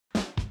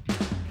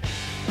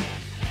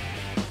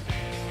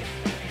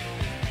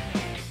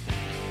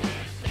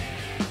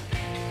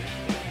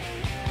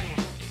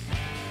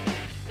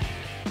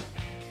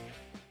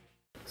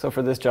So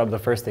for this job, the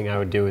first thing I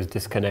would do is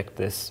disconnect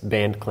this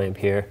band clamp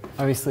here.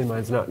 Obviously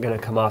mine's not gonna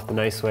come off the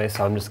nice way,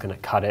 so I'm just gonna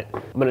cut it.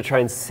 I'm gonna try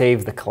and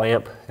save the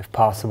clamp if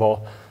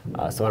possible.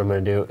 So what I'm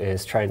gonna do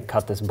is try and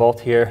cut this bolt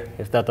here.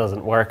 If that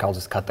doesn't work, I'll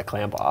just cut the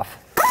clamp off.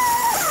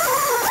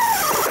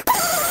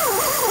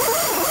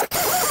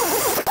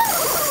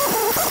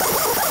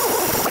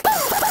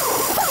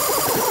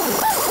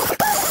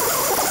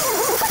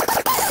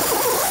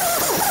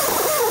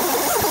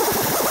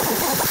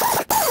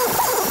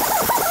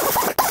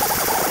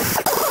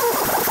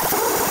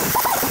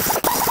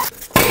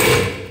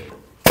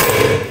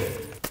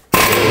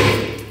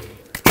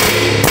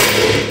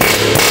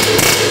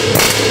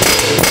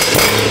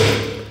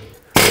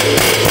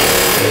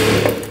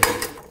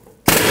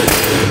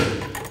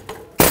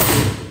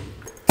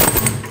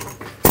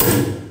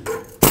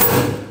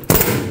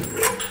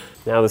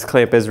 Now this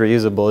clamp is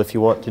reusable if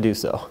you want to do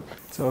so.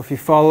 So if you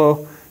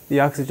follow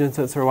the oxygen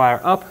sensor wire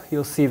up,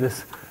 you'll see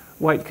this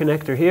white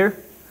connector here.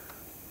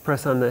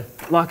 Press on the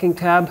locking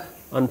tab,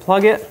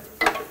 unplug it,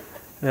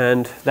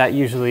 and that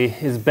usually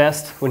is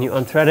best when you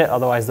unthread it,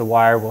 otherwise the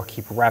wire will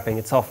keep wrapping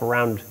itself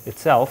around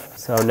itself.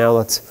 So now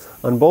let's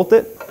unbolt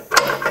it.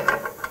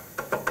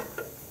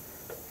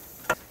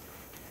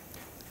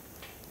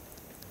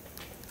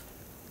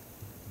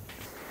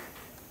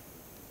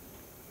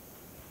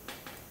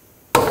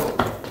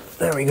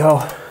 There we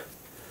go.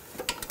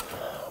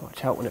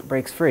 Watch out when it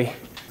breaks free.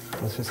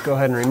 Let's just go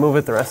ahead and remove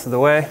it the rest of the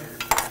way.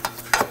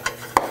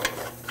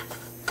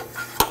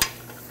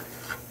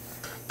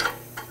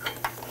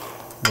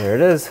 There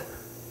it is.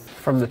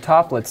 From the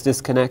top, let's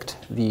disconnect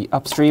the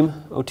upstream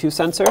O2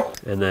 sensor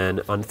and then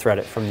unthread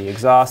it from the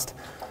exhaust.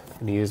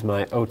 I'm going to use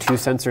my O2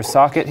 sensor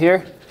socket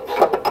here.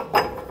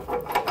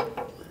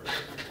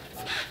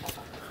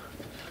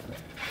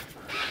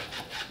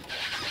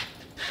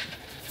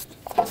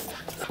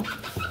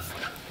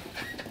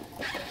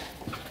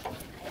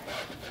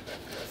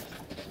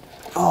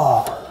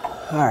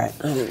 Oh, all right,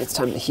 I think it's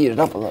time to heat it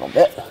up a little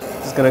bit.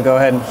 Just gonna go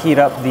ahead and heat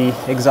up the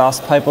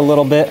exhaust pipe a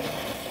little bit,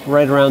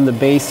 right around the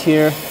base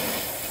here,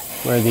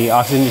 where the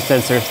oxygen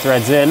sensor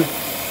threads in.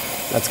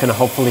 That's gonna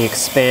hopefully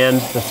expand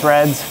the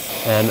threads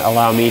and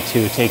allow me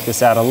to take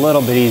this out a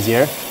little bit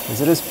easier,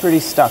 because it is pretty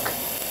stuck.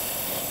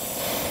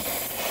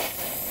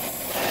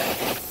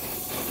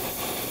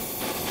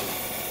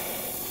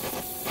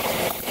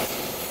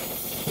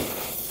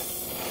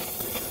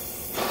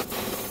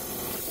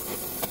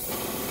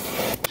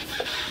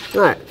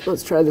 All right,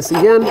 let's try this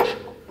again.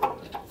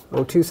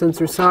 O2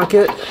 sensor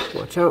socket.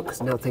 Watch out,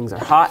 because now things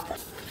are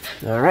hot.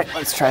 All right,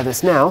 let's try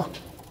this now.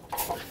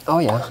 Oh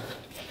yeah,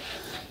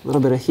 a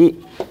little bit of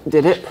heat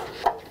did it.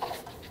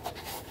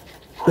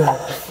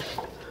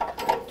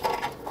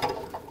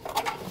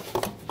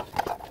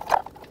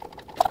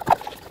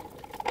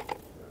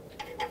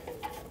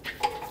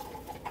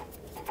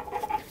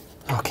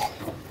 Okay,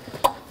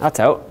 that's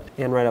out.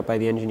 And right up by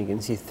the engine, you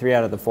can see 3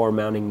 out of the 4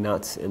 mounting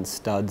nuts and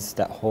studs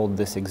that hold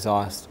this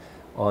exhaust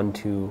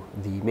onto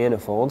the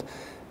manifold.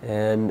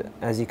 And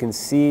as you can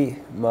see,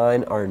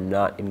 mine are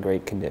not in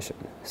great condition.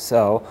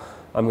 So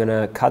I'm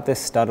gonna cut this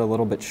stud a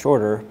little bit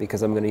shorter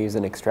because I'm gonna use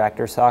an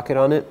extractor socket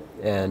on it,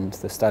 and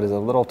the stud is a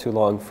little too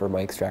long for my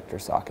extractor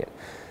socket.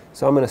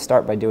 So I'm gonna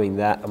start by doing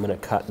that. I'm gonna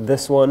cut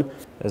this one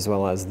as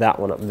well as that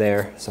one up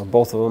there. So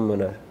both of them I'm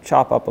gonna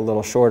chop up a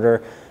little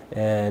shorter,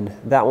 and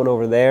that one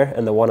over there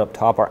and the one up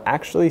top are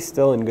actually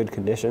still in good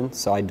condition,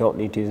 so I don't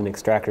need to use an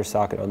extractor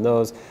socket on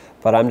those,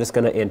 but I'm just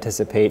going to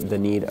anticipate the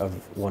need of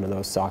one of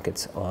those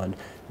sockets on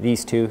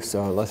these two,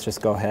 so let's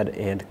just go ahead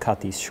and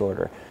cut these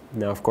shorter.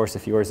 Now of course,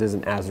 if yours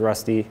isn't as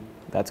rusty,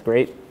 that's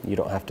great. You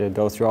don't have to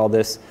go through all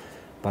this,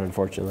 but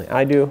unfortunately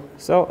I do,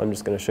 so I'm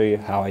just going to show you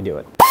how I do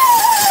it.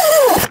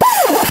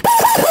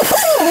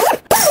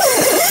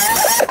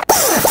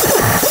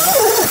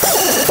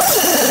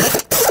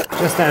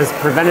 Just as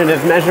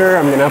preventative measure,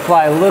 I'm going to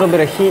apply a little bit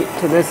of heat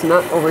to this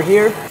nut over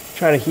here.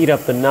 Try to heat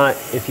up the nut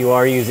if you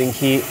are using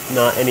heat,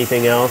 not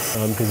anything else,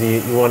 because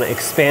you want to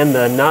expand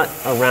the nut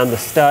around the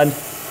stud,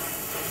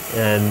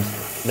 and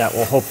that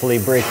will hopefully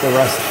break the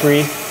rust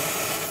free.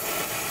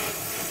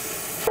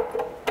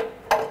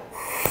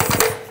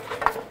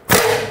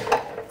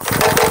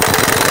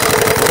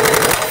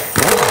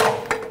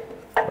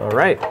 All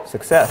right,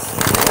 success.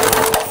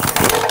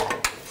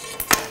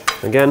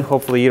 Again,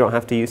 hopefully you don't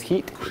have to use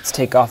heat. Let's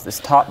take off this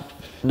top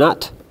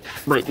nut.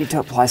 Might need to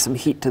apply some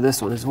heat to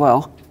this one as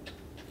well.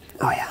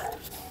 Oh yeah.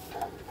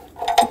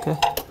 Okay,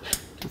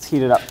 let's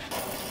heat it up.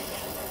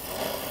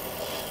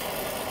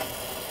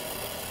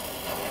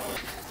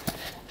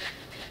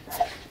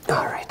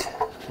 All right,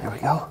 there we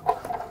go.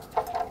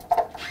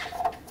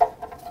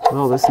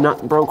 Well, this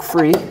nut broke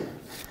free,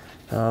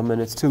 and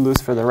it's too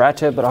loose for the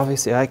ratchet, but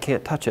obviously I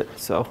can't touch it,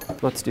 so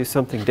let's do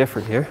something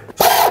different here.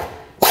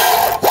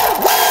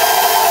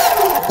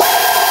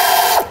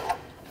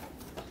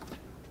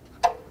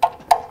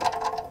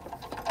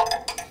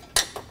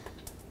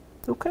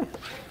 Okay,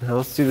 now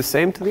let's do the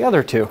same to the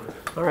other two.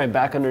 All right,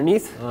 back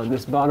underneath. On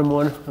this bottom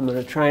one, I'm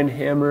gonna try and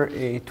hammer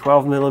a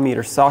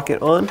 12mm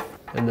socket on,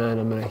 and then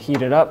I'm gonna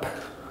heat it up.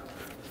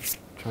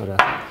 Try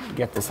to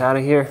get this out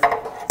of here.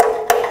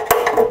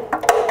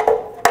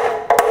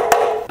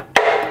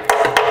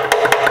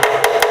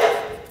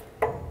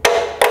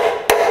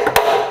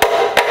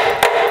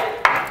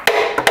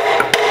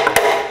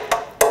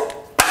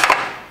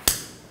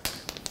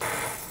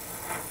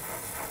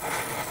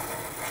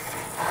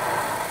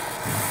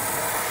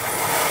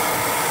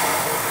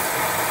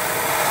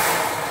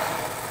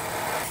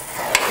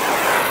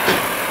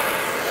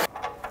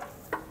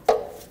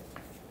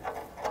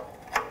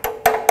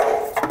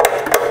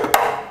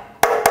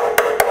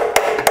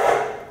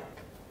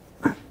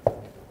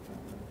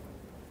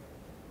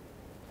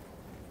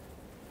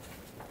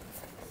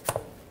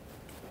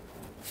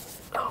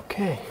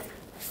 Okay.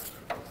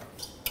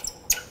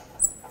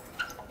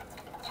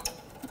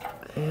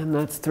 And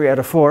that's 3 out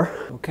of 4.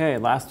 Okay,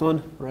 last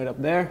one right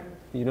up there.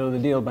 You know the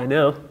deal by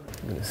now.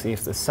 I'm gonna see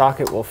if the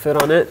socket will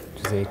fit on it,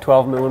 which is a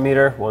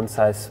 12mm, one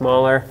size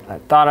smaller. I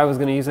thought I was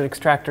gonna use an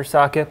extractor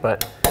socket,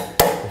 but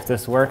if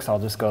this works, I'll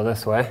just go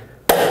this way.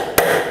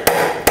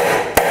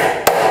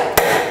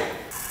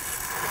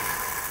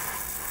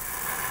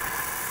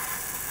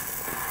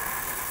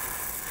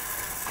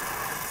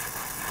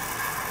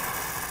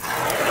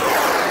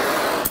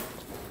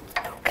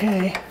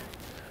 Okay.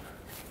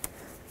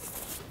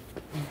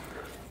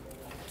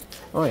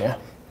 Oh yeah.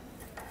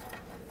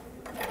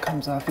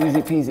 Comes off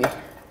easy peasy.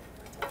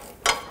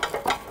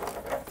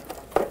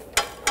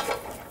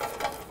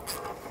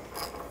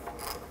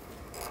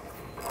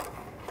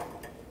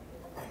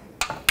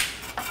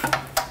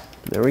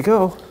 There we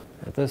go.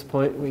 At this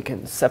point, we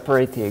can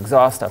separate the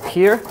exhaust up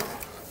here.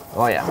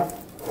 Oh yeah,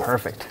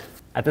 perfect.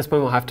 At this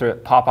point, we'll have to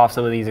pop off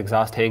some of these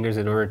exhaust hangers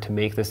in order to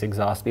make this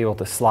exhaust be able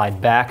to slide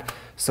back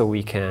so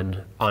we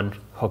can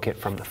unhook it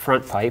from the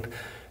front pipe.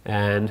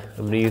 And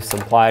I'm gonna use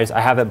some pliers. I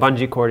have it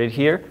bungee corded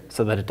here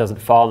so that it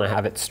doesn't fall, and I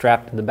have it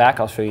strapped in the back.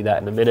 I'll show you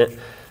that in a minute.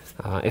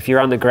 If you're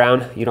on the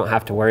ground, you don't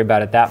have to worry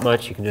about it that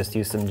much. You can just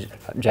use some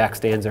jack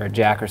stands or a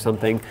jack or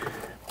something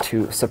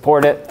to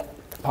support it.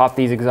 Pop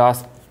these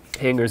exhaust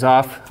hangers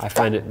off. I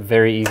find it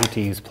very easy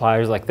to use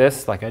pliers like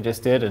this, like I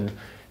just did, and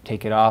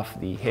take it off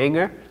the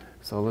hanger.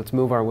 So let's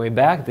move our way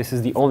back. This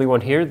is the only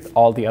one here.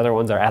 All the other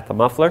ones are at the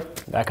muffler.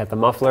 Back at the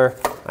muffler,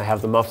 I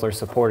have the muffler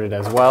supported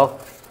as well.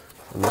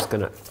 I'm just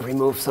gonna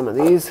remove some of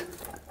these.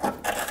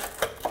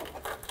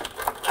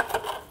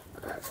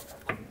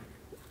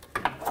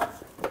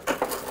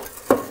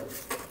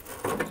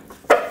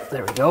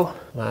 There we go.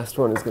 Last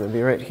one is gonna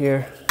be right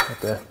here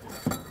at the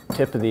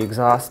tip of the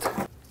exhaust.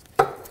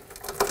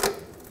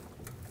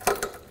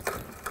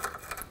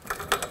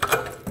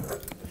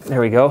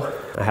 There we go.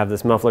 I have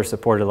this muffler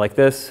supported like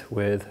this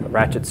with a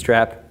ratchet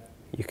strap.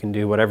 You can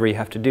do whatever you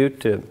have to do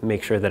to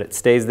make sure that it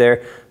stays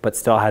there, but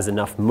still has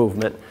enough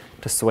movement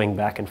to swing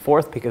back and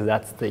forth, because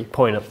that's the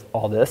point of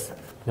all this.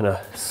 I'm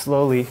gonna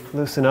slowly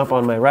loosen up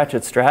on my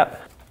ratchet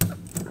strap.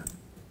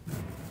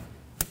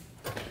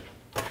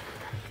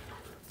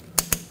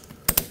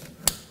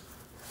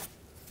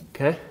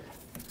 Okay.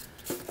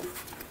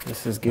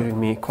 This is giving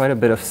me quite a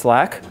bit of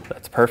slack.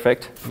 That's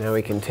perfect. Now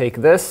we can take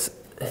this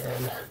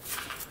and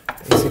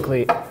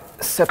basically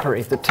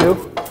separate the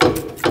two.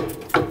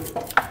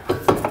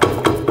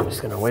 I'm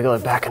just gonna wiggle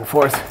it back and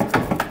forth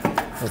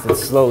as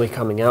it's slowly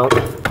coming out.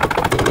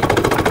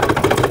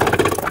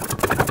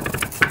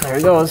 There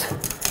it goes.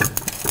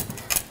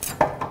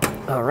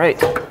 All right,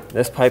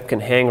 this pipe can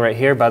hang right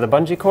here by the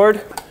bungee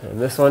cord, and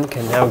this one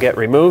can now get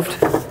removed.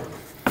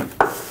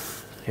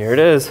 Here it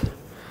is. I'm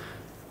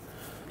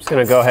just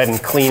gonna go ahead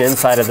and clean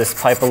inside of this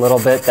pipe a little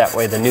bit. That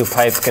way the new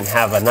pipe can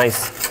have a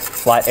nice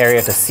flat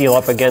area to seal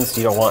up against.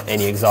 You don't want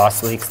any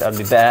exhaust leaks, that would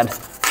be bad.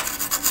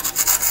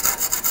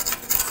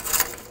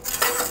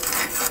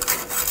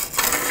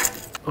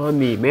 On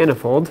the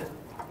manifold,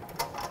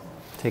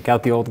 take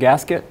out the old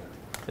gasket,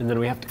 and then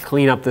we have to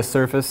clean up this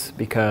surface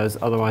because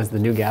otherwise the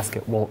new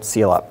gasket won't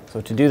seal up. So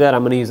to do that,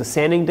 I'm going to use a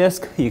sanding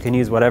disc. You can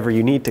use whatever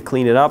you need to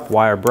clean it up,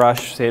 wire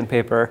brush,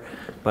 sandpaper,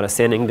 but a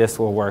sanding disc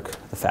will work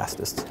the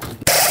fastest.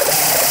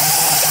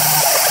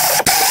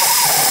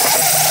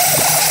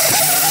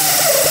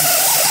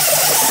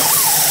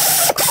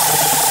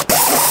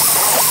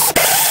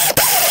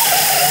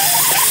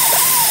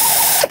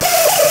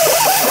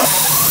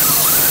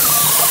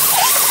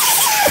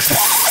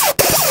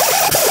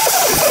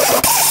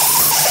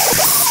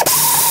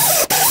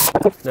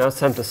 Now it's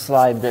time to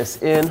slide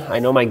this in. I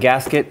know my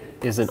gasket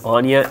isn't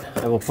on yet.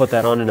 I will put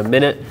that on in a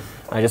minute.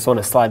 I just want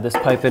to slide this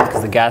pipe in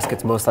because the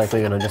gasket's most likely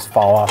going to just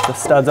fall off the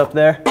studs up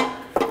there.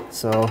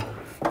 So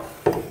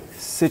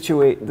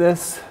situate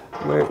this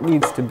where it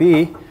needs to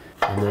be,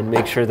 and then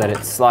make sure that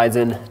it slides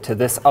in to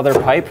this other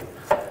pipe,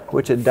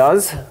 which it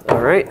does.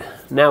 All right,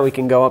 now we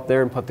can go up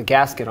there and put the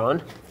gasket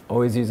on.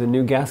 Always use a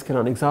new gasket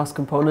on exhaust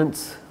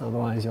components,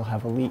 otherwise you'll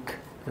have a leak.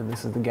 And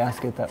this is the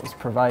gasket that was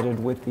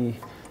provided with the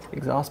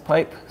exhaust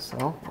pipe.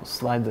 So we'll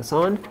slide this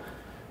on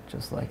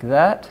just like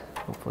that.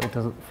 Hopefully it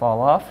doesn't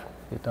fall off.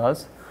 It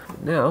does.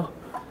 Now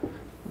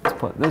let's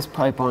put this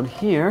pipe on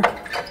here.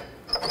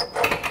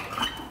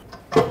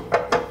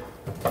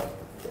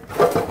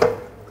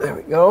 There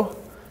we go.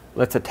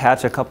 Let's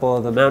attach a couple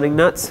of the mounting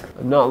nuts.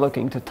 I'm not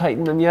looking to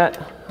tighten them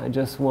yet. I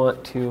just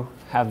want to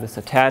have this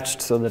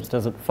attached so that it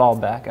doesn't fall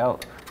back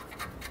out.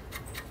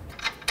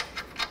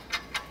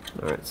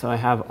 All right, so I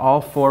have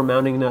all 4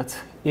 mounting nuts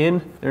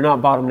in. They're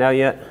not bottomed out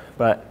yet,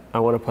 but I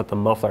want to put the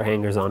muffler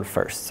hangers on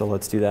first, so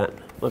let's do that.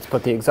 Let's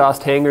put the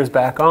exhaust hangers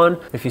back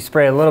on. If you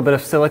spray a little bit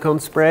of silicone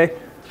spray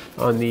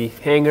on the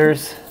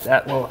hangers,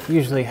 that will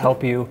usually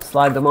help you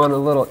slide them on a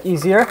little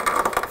easier.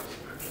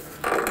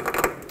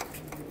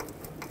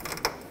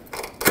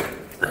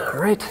 All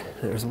right,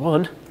 there's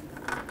one.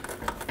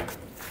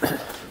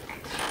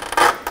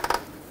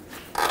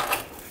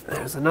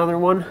 There's another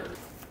one.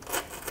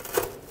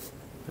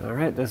 All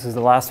right, this is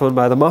the last one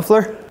by the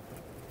muffler.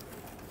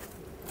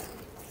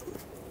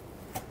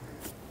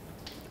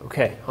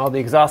 Okay, all the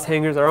exhaust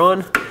hangers are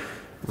on.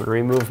 I'm going to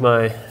remove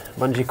my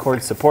bungee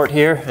cord support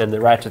here and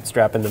the ratchet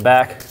strap in the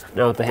back.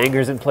 Now with the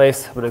hangers in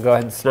place, I'm going to go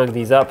ahead and snug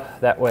these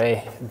up. That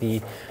way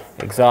the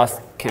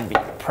exhaust can be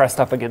pressed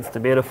up against the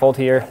manifold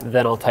here.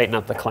 Then I'll tighten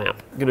up the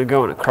clamp. I'm going to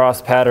go in a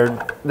cross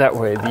pattern. That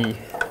way the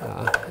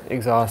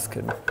exhaust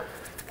can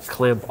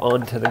clamp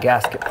onto the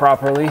gasket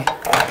properly.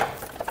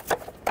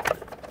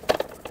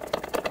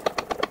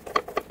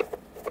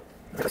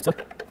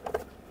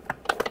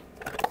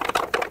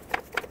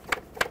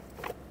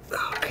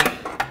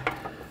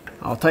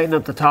 I'll tighten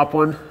up the top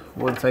one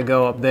once I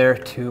go up there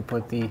to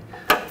put the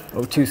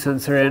O2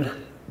 sensor in,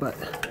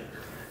 but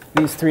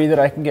these 3 that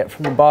I can get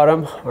from the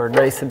bottom are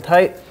nice and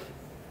tight.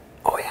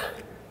 Oh yeah.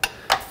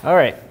 All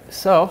right,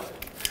 so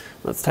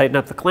let's tighten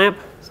up the clamp.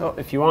 So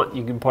if you want,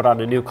 you can put on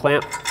a new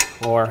clamp,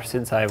 or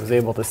since I was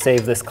able to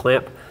save this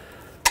clamp,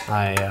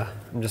 I'm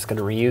just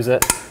gonna reuse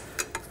it.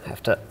 I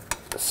have to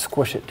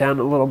squish it down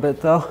a little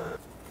bit though.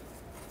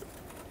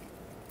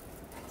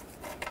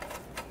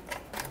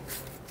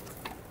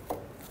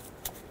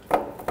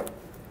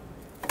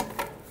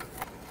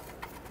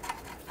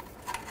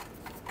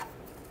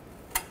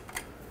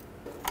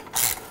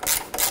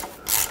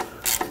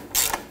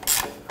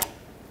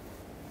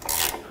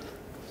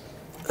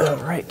 All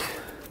right,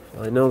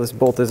 well, I know this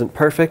bolt isn't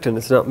perfect and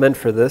it's not meant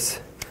for this,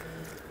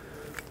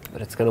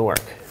 but it's gonna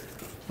work.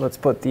 Let's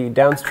put the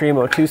downstream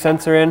O2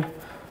 sensor in.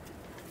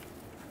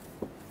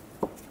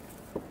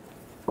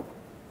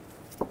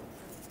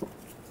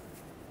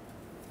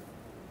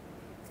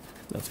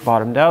 That's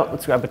bottomed out.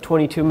 Let's grab a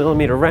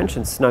 22mm wrench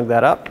and snug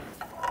that up.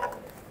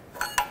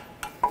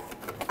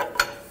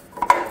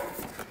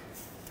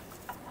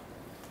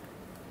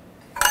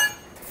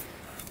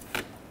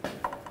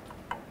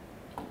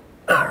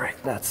 All right,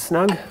 that's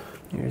snug.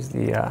 Here's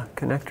the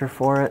connector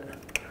for it.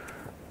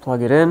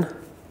 Plug it in.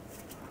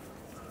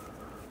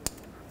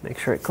 Make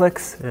sure it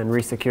clicks and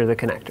re-secure the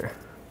connector.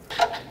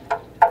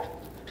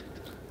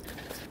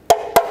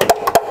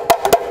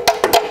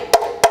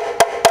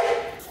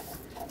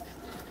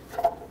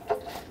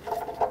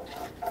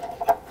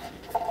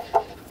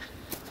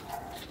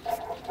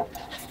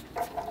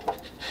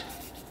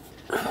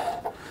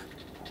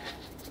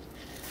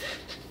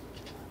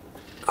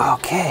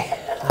 Okay,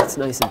 that's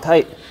nice and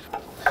tight.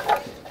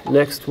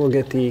 Next, we'll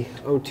get the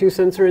O2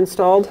 sensor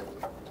installed.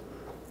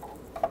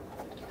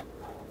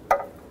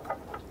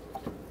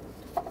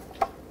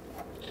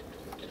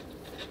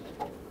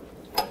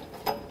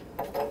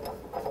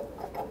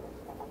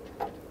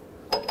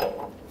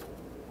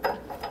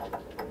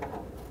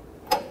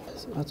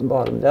 So that's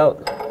bottomed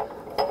out.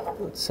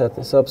 Let's set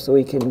this up so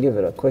we can give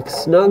it a quick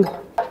snug.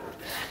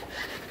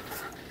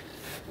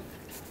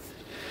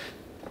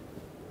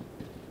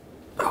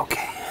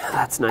 Okay,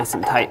 that's nice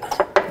and tight.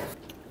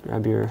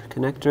 Grab your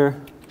connector,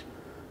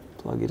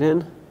 plug it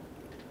in.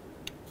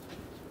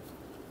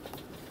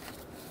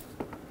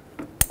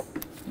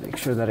 Make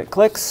sure that it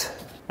clicks.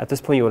 At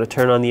this point, you want to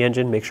turn on the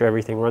engine, make sure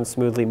everything runs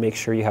smoothly, make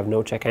sure you have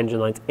no check engine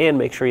lights, and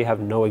make sure you have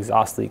no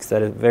exhaust leaks.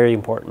 That is very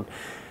important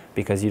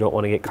because you don't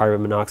want to get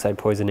carbon monoxide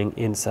poisoning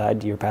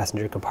inside your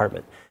passenger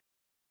compartment.